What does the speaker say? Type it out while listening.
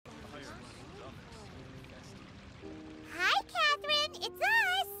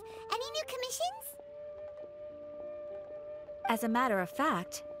As a matter of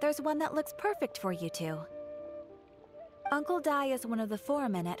fact, there's one that looks perfect for you two. Uncle Dai is one of the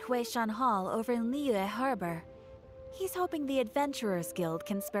foremen at Huishan Hall over in Liyue Harbor. He's hoping the Adventurers Guild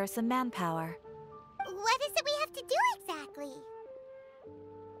can spare some manpower. What is it we have to do exactly?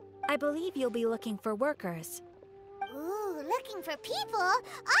 I believe you'll be looking for workers. Ooh, looking for people?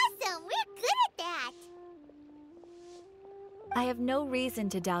 Awesome! We're good at that! I have no reason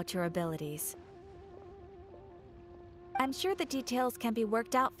to doubt your abilities. I'm sure the details can be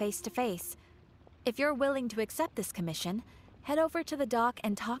worked out face to face. If you're willing to accept this commission, head over to the dock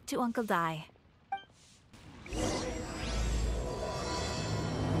and talk to Uncle Dai. Hey,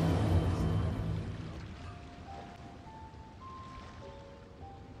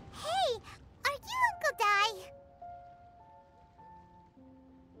 are you Uncle Dai?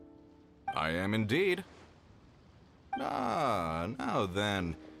 I am indeed. Ah, now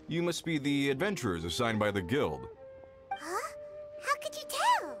then. You must be the adventurers assigned by the guild. Huh? How could you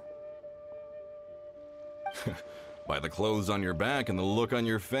tell? By the clothes on your back and the look on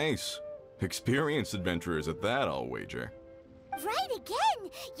your face. Experienced adventurers at that, I'll wager. Right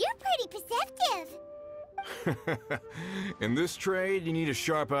again! You're pretty perceptive! In this trade, you need a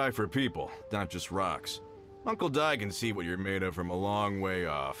sharp eye for people, not just rocks. Uncle Dai can see what you're made of from a long way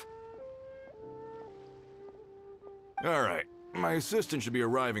off. Alright, my assistant should be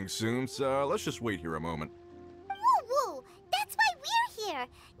arriving soon, so let's just wait here a moment. Woo woo! That's why we're here! Now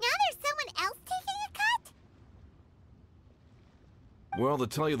there's someone else taking a cut? Well, to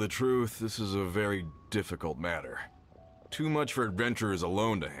tell you the truth, this is a very difficult matter. Too much for adventurers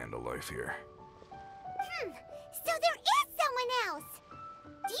alone to handle life here. So there is someone else!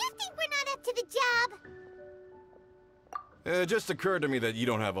 Do you think we're not up to the job? It just occurred to me that you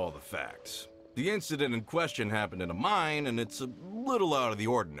don't have all the facts. The incident in question happened in a mine, and it's a little out of the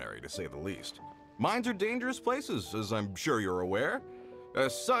ordinary, to say the least. Mines are dangerous places, as I'm sure you're aware.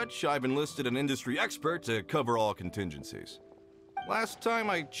 As such, I've enlisted an industry expert to cover all contingencies. Last time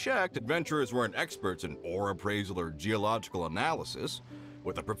I checked, adventurers weren't experts in ore appraisal or geological analysis.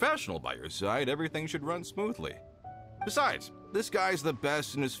 With a professional by your side, everything should run smoothly. Besides, this guy's the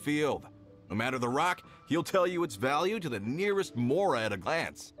best in his field. No matter the rock, he'll tell you its value to the nearest mora at a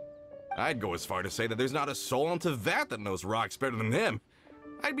glance. I'd go as far to say that there's not a soul on Tevat that knows rocks better than him.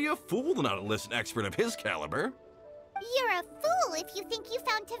 I'd be a fool to not enlist an expert of his caliber. You're a fool if you think you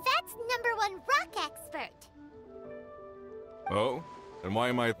found Tevat's #1 rock expert. Oh? And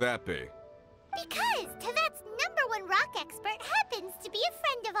why might that be? Because Tevat's #1 rock expert happens to be a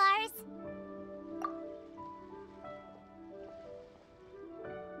friend of ours.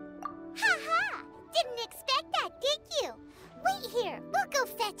 Ha! Didn't expect that, did you? Wait here, we'll go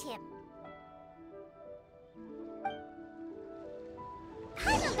fetch him.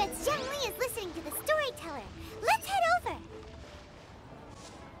 Paimon bets Young Lee is listening to the storyteller. Let's head over.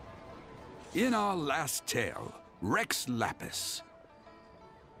 In our last tale, Rex Lapis.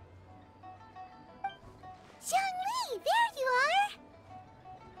 Young Lee, there you are!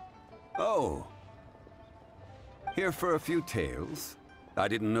 Oh. Here for a few tales? I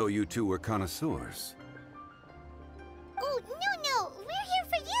didn't know you two were connoisseurs. Oh, no, we're here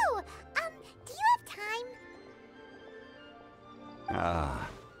for you. Do you have time? Ah,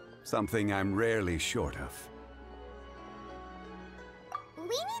 something I'm rarely short of. We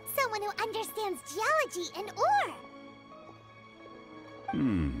need someone who understands geology and ore.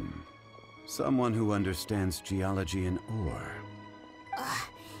 Someone who understands geology and ore.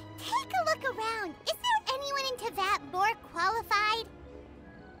 Take a look around. Is there anyone in Tevat more qualified?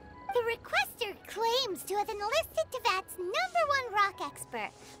 The requester claims to have enlisted Tevat's #1 rock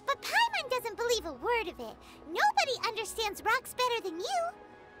expert, but Paimon doesn't believe a word of it. Nobody understands rocks better than you.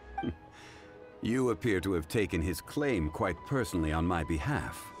 You appear to have taken his claim quite personally on my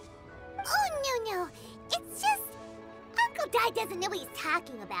behalf. Oh, no. It's just... Uncle Dai doesn't know what he's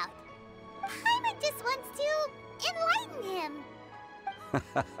talking about. Paimon just wants to enlighten him.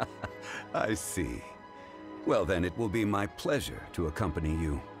 I see. Well then, it will be my pleasure to accompany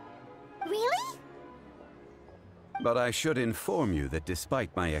you. Really? But I should inform you that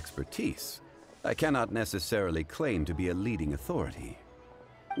despite my expertise, I cannot necessarily claim to be a leading authority.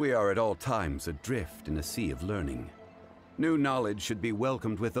 We are at all times adrift in a sea of learning. New knowledge should be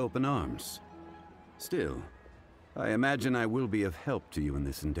welcomed with open arms. Still, I imagine I will be of help to you in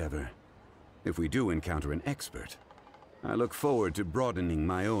this endeavor. If we do encounter an expert, I look forward to broadening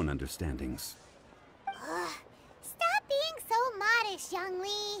my own understandings. Stop being so modest, Young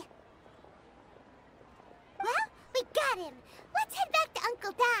Lee. Well, we got him. Let's head back to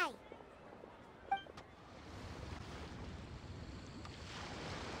Uncle Dai.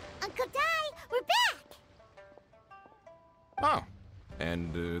 Uncle Dai, we're back! Oh,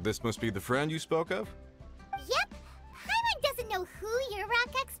 and this must be the friend you spoke of? Yep. Hyman doesn't know who your rock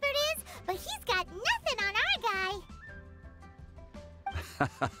expert is, but he's got nothing on our guy.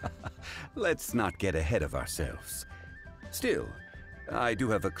 Let's not get ahead of ourselves. Still, I do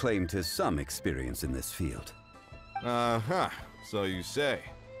have a claim to some experience in this field. Uh-huh, so you say.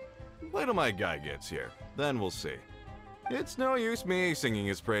 Wait till my guy gets here, then we'll see. It's no use me singing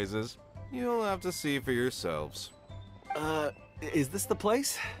his praises. You'll have to see for yourselves. Is this the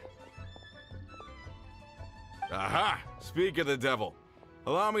place? Aha! Speak of the devil.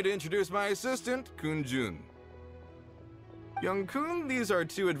 Allow me to introduce my assistant, Kun-jun. Young Kun, these are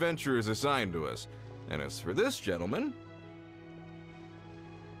 2 adventurers assigned to us. And as for this gentleman...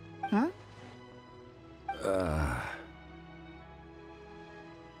 Huh?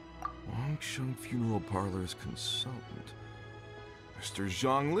 Wangsheng Funeral Parlor's consultant. Mr.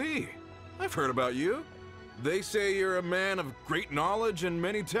 Zhang Li. I've heard about you. They say you're a man of great knowledge and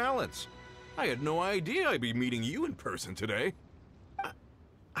many talents. I had no idea I'd be meeting you in person today.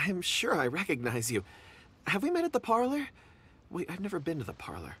 I'm sure I recognize you. Have we met at the parlor? Wait, I've never been to the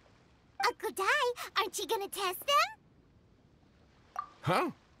parlor. Uncle Dai, aren't you gonna test them?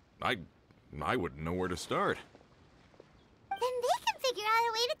 Huh? I wouldn't know where to start. Then they can figure out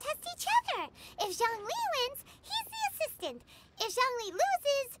a way to test each other. If Zhang Li wins, he's the assistant. If Zhang Li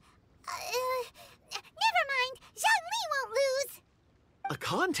loses... never mind. Zhang Li won't lose. A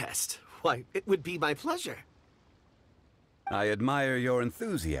contest? Why, it would be my pleasure. I admire your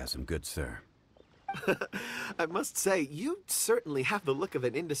enthusiasm, good sir. I must say, you certainly have the look of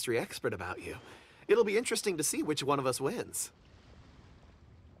an industry expert about you. It'll be interesting to see which one of us wins.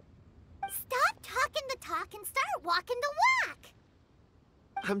 Stop talking the talk and start walking the walk.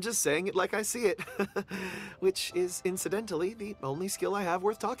 I'm just saying it like I see it. Which is, incidentally, the only skill I have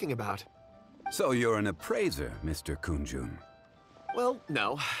worth talking about. So you're an appraiser, Mr. Kun-jun. Well,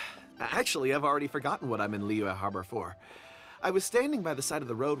 no. Actually, I've already forgotten what I'm in Liyue Harbor for. I was standing by the side of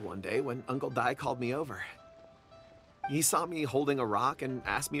the road one day when Uncle Dai called me over. He saw me holding a rock and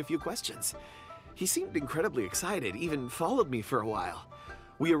asked me a few questions. He seemed incredibly excited, even followed me for a while.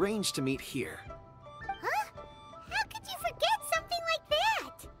 We arranged to meet here. Huh? How could you forget something like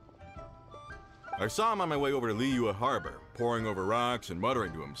that? I saw him on my way over to Liyue Harbor, poring over rocks and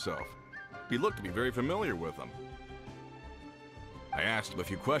muttering to himself. He looked to be very familiar with them. I asked him a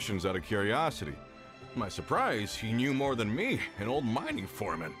few questions out of curiosity. To my surprise, he knew more than me, an old mining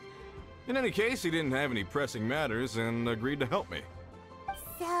foreman. In any case, he didn't have any pressing matters and agreed to help me.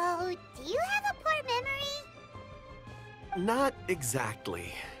 So, do you have a poor memory? Not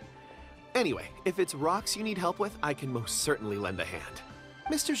exactly. Anyway, if it's rocks you need help with, I can most certainly lend a hand.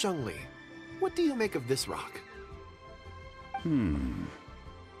 Mr. Zhang Li, what do you make of this rock?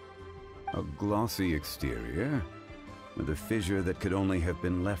 A glossy exterior, with a fissure that could only have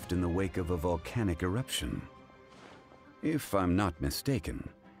been left in the wake of a volcanic eruption. If I'm not mistaken,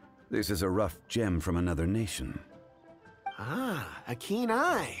 this is a rough gem from another nation. Ah, a keen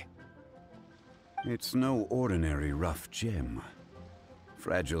eye. It's no ordinary rough gem.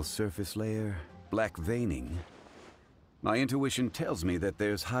 Fragile surface layer, black veining. My intuition tells me that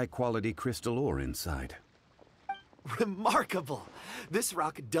there's high-quality crystal ore inside. Remarkable! This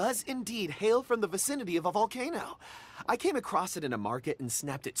rock does indeed hail from the vicinity of a volcano. I came across it in a market and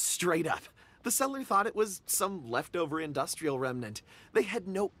snapped it straight up. The seller thought it was some leftover industrial remnant. They had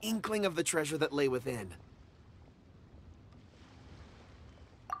no inkling of the treasure that lay within.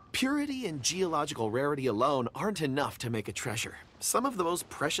 Purity and geological rarity alone aren't enough to make a treasure. Some of the most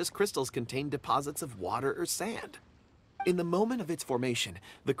precious crystals contain deposits of water or sand. In the moment of its formation,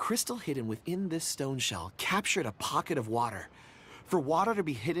 the crystal hidden within this stone shell captured a pocket of water. For water to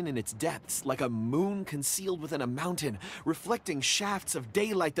be hidden in its depths, like a moon concealed within a mountain, reflecting shafts of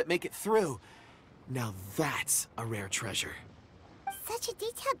daylight that make it through. Now that's a rare treasure. Such a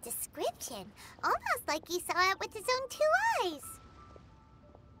detailed description. Almost like he saw it with his own 2 eyes.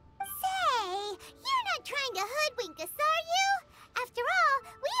 Say, you're not trying to hoodwink us, are you? After all,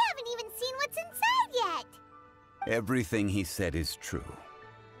 we haven't even seen what's inside yet. Everything he said is true.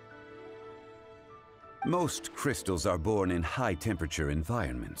 Most crystals are born in high-temperature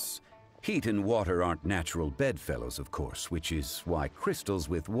environments. Heat and water aren't natural bedfellows, of course, which is why crystals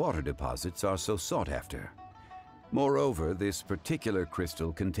with water deposits are so sought after. Moreover, this particular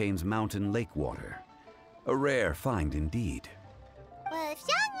crystal contains mountain lake water. A rare find indeed. Well, if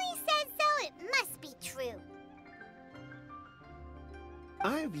Zhang Li says so, it must be true.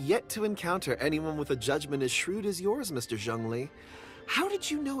 I've yet to encounter anyone with a judgment as shrewd as yours, Mr. Zhang Li. How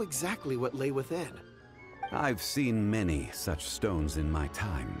did you know exactly what lay within? I've seen many such stones in my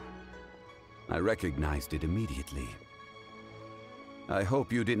time. I recognized it immediately. I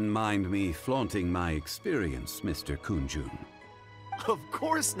hope you didn't mind me flaunting my experience, Mr. Kunjun. Of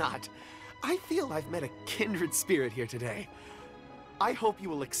course not. I feel I've met a kindred spirit here today. I hope you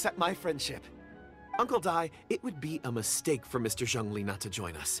will accept my friendship. Uncle Dai, it would be a mistake for Mr. Zhongli not to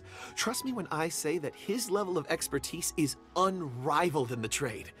join us. Trust me when I say that his level of expertise is unrivaled in the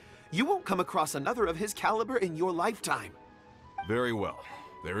trade. You won't come across another of his caliber in your lifetime. Very well.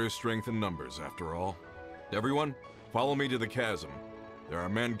 There is strength in numbers, after all. Everyone, follow me to the chasm. There are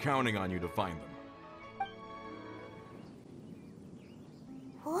men counting on you to find them.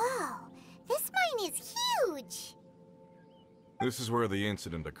 Whoa, this mine is huge! This is where the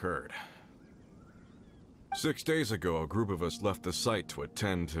incident occurred. 6 days ago, a group of us left the site to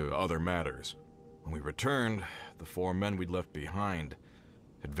attend to other matters. When we returned, the 4 men we'd left behind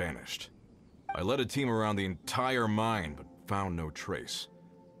had vanished. I led a team around the entire mine, but found no trace.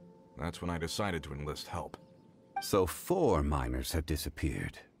 That's when I decided to enlist help. So 4 miners have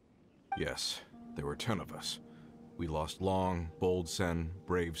disappeared. Yes, there were 10 of us. We lost Long, Bold Sen,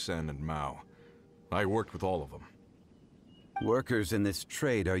 Brave Sen, and Mao. I worked with all of them. Workers in this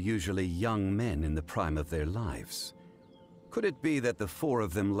trade are usually young men in the prime of their lives. Could it be that the 4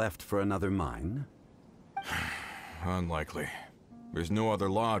 of them left for another mine? Unlikely. There's no other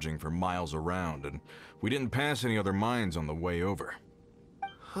lodging for miles around, and we didn't pass any other mines on the way over.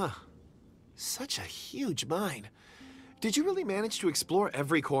 Huh. Such a huge mine. Did you really manage to explore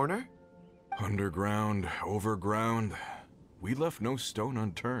every corner? Underground, overground, we left no stone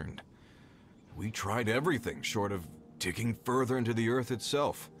unturned. We tried everything short of digging further into the earth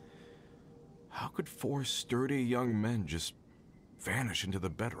itself. How could 4 sturdy young men just vanish into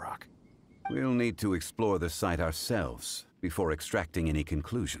the bedrock? We'll need to explore the site ourselves before extracting any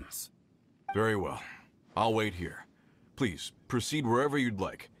conclusions. Very well. I'll wait here. Please, proceed wherever you'd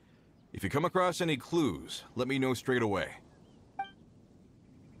like. If you come across any clues, let me know straight away.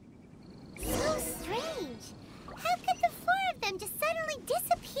 So strange. How could the 4 of them just suddenly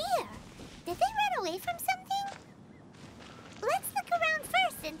disappear? Did they run away from something? Let's look around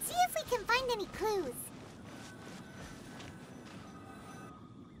first and see if we can find any clues.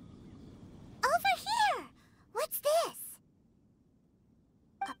 Over here! What's this?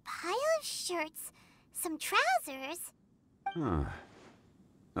 A pile of shirts, some trousers. Huh.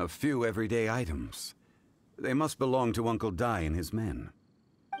 A few everyday items. They must belong to Uncle Dai and his men.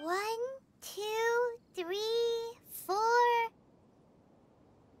 1, 2, 3, 4.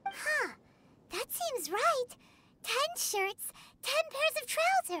 Huh, that seems right. 10 shirts, 10 pairs of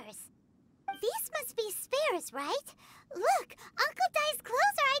trousers. These must be spares, right? Look, Uncle Dai's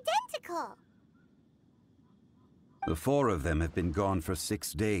clothes are identical. The 4 of them have been gone for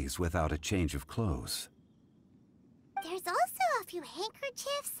 6 days without a change of clothes. There's also a few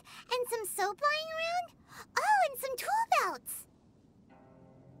handkerchiefs and some soap lying around. Oh, and some tool belts.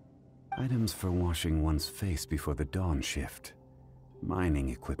 Items for washing one's face before the dawn shift. Mining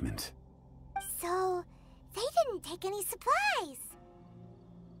equipment. So, they didn't take any supplies.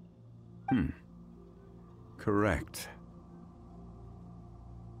 Correct.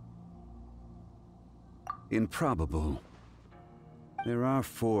 Improbable. There are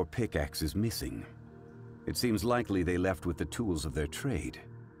 4 pickaxes missing. It seems likely they left with the tools of their trade.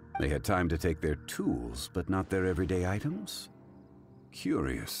 They had time to take their tools, but not their everyday items?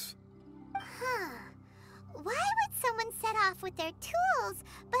 Curious. Huh. Why would someone set off with their tools,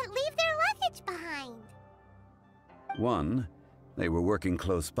 but leave their luggage behind? 1, they were working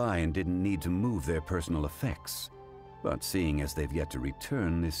close by and didn't need to move their personal effects. But seeing as they've yet to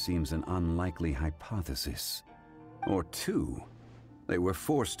return, this seems an unlikely hypothesis. Or 2, they were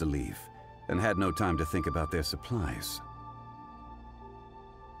forced to leave and had no time to think about their supplies.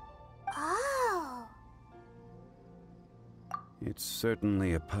 Oh. It's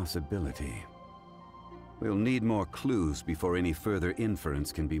certainly a possibility. We'll need more clues before any further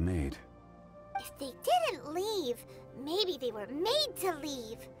inference can be made. If they didn't leave, maybe they were made to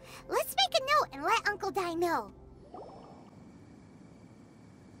leave. Let's make a note and let Uncle Dai know.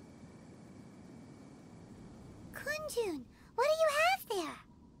 Kunjun, what do you have there?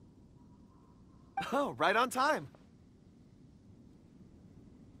 Oh, right on time.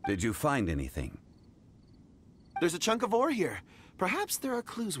 Did you find anything? There's a chunk of ore here. Perhaps there are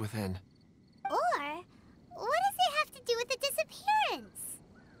clues within. Or, what does it have to do with the disappearance?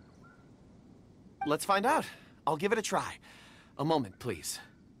 Let's find out. I'll give it a try. A moment, please.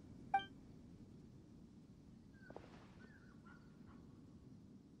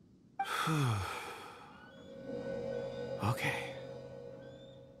 Okay.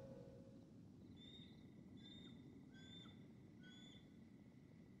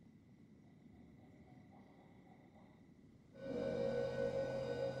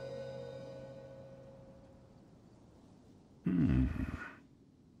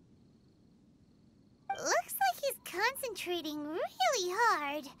 concentrating really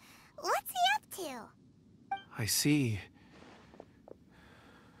hard. What's he up to? I see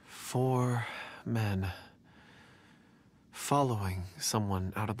 4 men following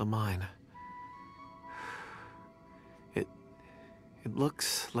someone out of the mine. It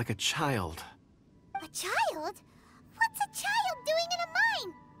looks like a child. A child? What's a child doing in a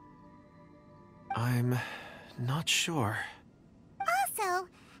mine? I'm not sure. Also,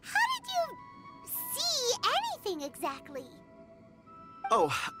 how did you see anything exactly?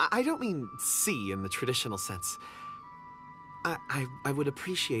 Oh, I don't mean see in the traditional sense. I would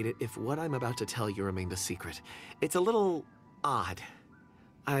appreciate it if what I'm about to tell you remained a secret. It's a little odd.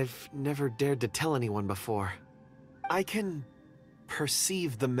 I've never dared to tell anyone before. I can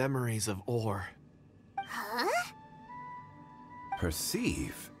perceive the memories of Or. Huh?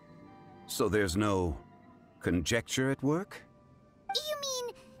 Perceive? So there's no conjecture at work? You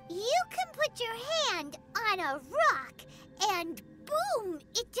mean you can put your hand on a rock and boom,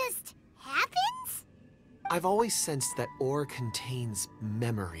 it just happens? I've always sensed that Or contains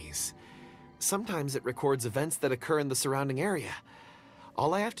memories. Sometimes it records events that occur in the surrounding area.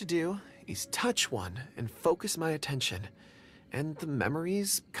 All I have to do is touch one and focus my attention, and the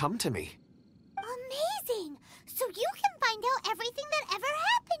memories come to me. Amazing! So you can find out everything that ever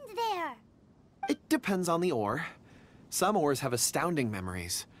happened there. It depends on the ore. Some ores have astounding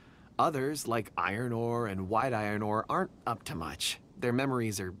memories. Others, like iron ore and white iron ore, aren't up to much. Their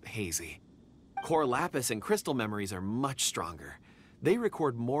memories are hazy. Core lapis and crystal memories are much stronger. They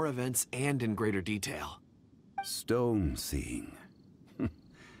record more events and in greater detail. Stone seeing.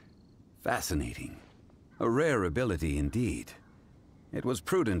 Fascinating. A rare ability indeed. It was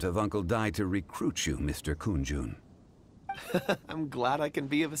prudent of Uncle Dai to recruit you, Mr. Kunjun. I'm glad I can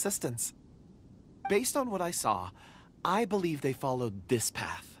be of assistance. Based on what I saw, I believe they followed this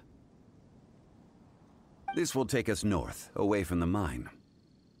path. This will take us north, away from the mine.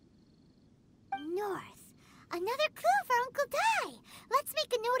 North. Another clue for Uncle Dai. Let's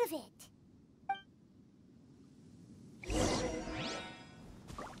make a note of it.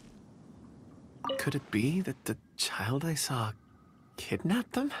 Could it be that the child I saw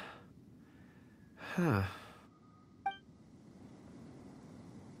kidnapped them? Huh.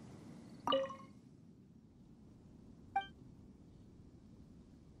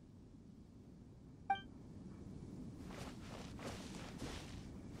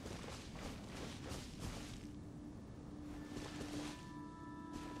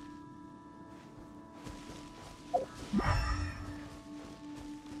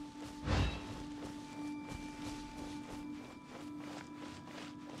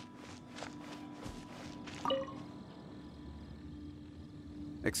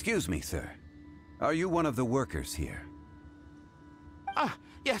 Excuse me, sir. Are you one of the workers here? Ah,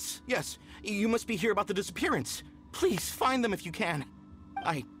 yes. You must be here about the disappearance. Please, find them if you can.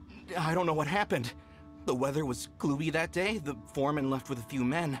 I don't know what happened. The weather was gloomy that day. The foreman left with a few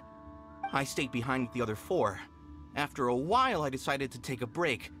men. I stayed behind with the other 4. After a while, I decided to take a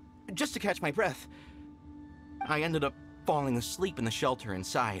break, just to catch my breath. I ended up falling asleep in the shelter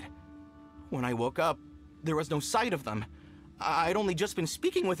inside. When I woke up, there was no sight of them. I'd only just been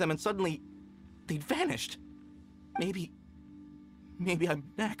speaking with them and suddenly they'd vanished. Maybe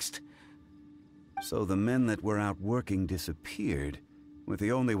I'm next. So the men that were out working disappeared, with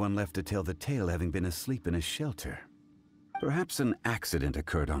the only one left to tell the tale having been asleep in a shelter. Perhaps an accident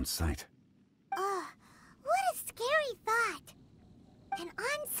occurred on site. What a scary thought. An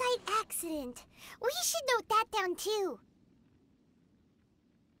on-site accident. We should note that down too.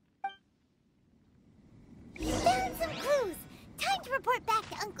 We found some clues. Time to report back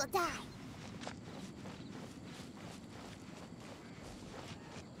to Uncle Dai.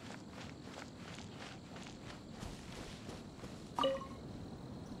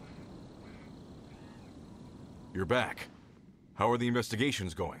 You're back. How are the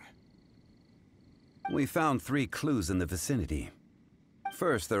investigations going? We found 3 clues in the vicinity.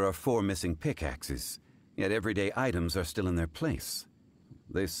 First, there are 4 missing pickaxes, yet everyday items are still in their place.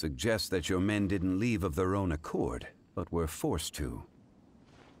 This suggests that your men didn't leave of their own accord, but were forced to.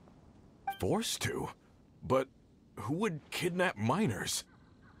 Forced to? But who would kidnap miners?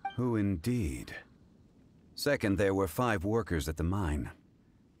 Who indeed? Second, there were 5 workers at the mine.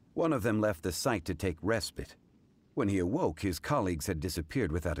 One of them left the site to take respite. When he awoke, his colleagues had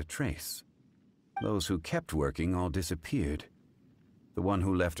disappeared without a trace. Those who kept working all disappeared. The one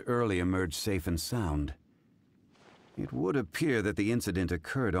who left early emerged safe and sound. It would appear that the incident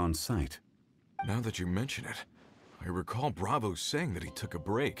occurred on site. Now that you mention it, I recall Bravo saying that he took a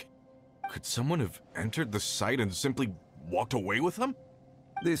break. Could someone have entered the site and simply walked away with them?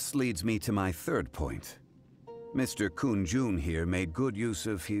 This leads me to my third point. Mr. Kunjun here made good use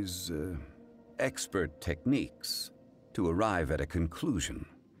of his, expert techniques to arrive at a conclusion.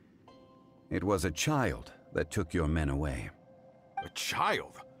 It was a child that took your men away. A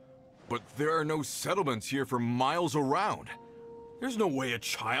child? But there are no settlements here for miles around. There's no way a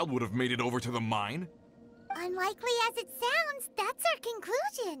child would have made it over to the mine. Unlikely as it sounds, that's our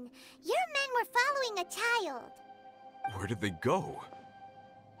conclusion. Your men were following a child. Where did they go?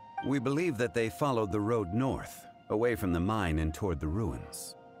 We believe that they followed the road north, away from the mine and toward the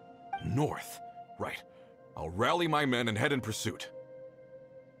ruins. North? Right. I'll rally my men and head in pursuit.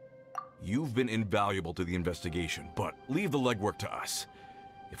 You've been invaluable to the investigation, but leave the legwork to us.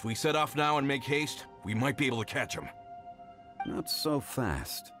 If we set off now and make haste, we might be able to catch them. Not so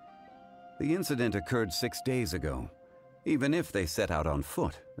fast. The incident occurred 6 days ago. Even if they set out on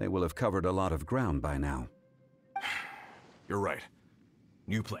foot, they will have covered a lot of ground by now. You're right.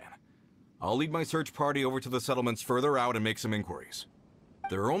 New plan. I'll lead my search party over to the settlements further out and make some inquiries.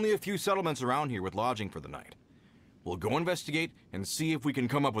 There are only a few settlements around here with lodging for the night. We'll go investigate and see if we can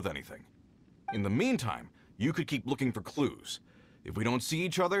come up with anything. In the meantime, you could keep looking for clues. If we don't see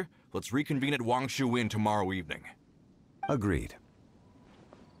each other, let's reconvene at Wangshu Inn tomorrow evening. Agreed.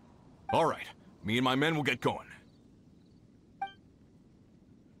 All right. Me and my men will get going.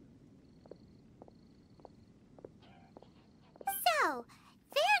 So,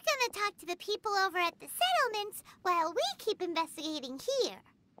 they're gonna talk to the people over at the settlements while we keep investigating here.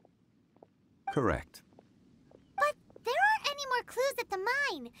 Correct. But there aren't any more clues at the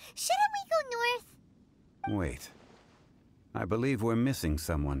mine. Shouldn't we go north? Wait. I believe we're missing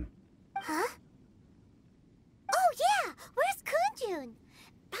someone. Huh? Oh yeah! Where's Kunjun?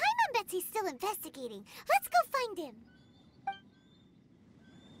 Paimon bets he's still investigating. Let's go find him.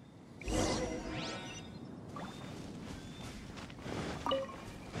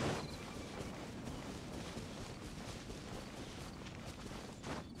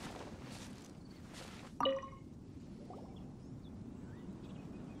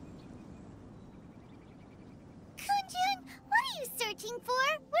 Kunjun, what are you searching for?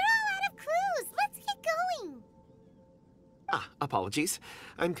 We're all out of clues. Let's get going. Apologies.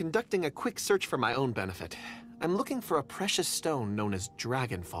 I'm conducting a quick search for my own benefit. I'm looking for a precious stone known as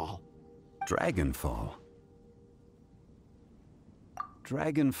Dragonfall. Dragonfall?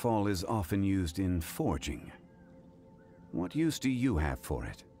 Dragonfall is often used in forging. What use do you have for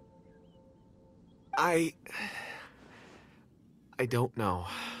it? I don't know.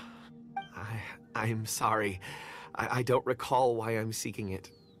 I'm sorry. I don't recall why I'm seeking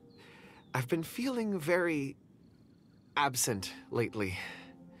it. I've been feeling very absent lately.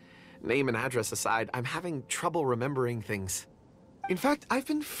 Name and address aside, I'm having trouble remembering things. In fact, I've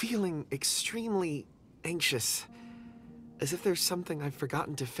been feeling extremely anxious, as if there's something I've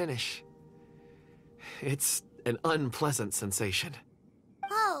forgotten to finish. It's an unpleasant sensation.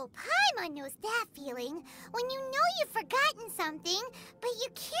 Oh, Paimon knows that feeling. When you know you've forgotten something, but you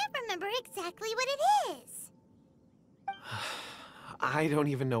can't remember exactly what it is. I don't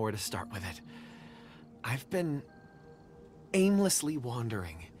even know where to start with it. I've been aimlessly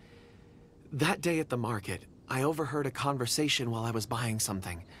wandering. That day at the market, I overheard a conversation while I was buying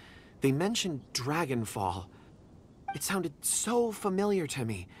something. They mentioned Dragonfall. It sounded so familiar to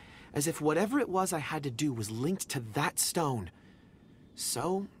me, as if whatever it was I had to do was linked to that stone.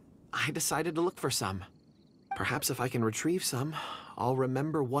 So, I decided to look for some. Perhaps if I can retrieve some, I'll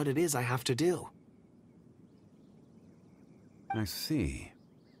remember what it is I have to do. I see.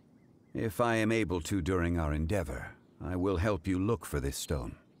 If I am able to during our endeavor, I will help you look for this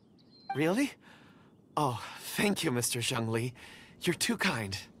stone. Really? Oh, thank you, Mr. Zhongli. You're too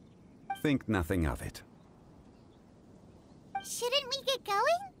kind. Think nothing of it. Shouldn't we get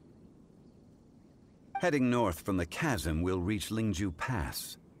going? Heading north from the chasm, we'll reach Lingju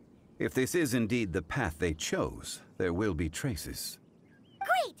Pass. If this is indeed the path they chose, there will be traces.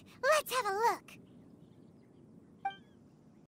 Great! Let's have a look.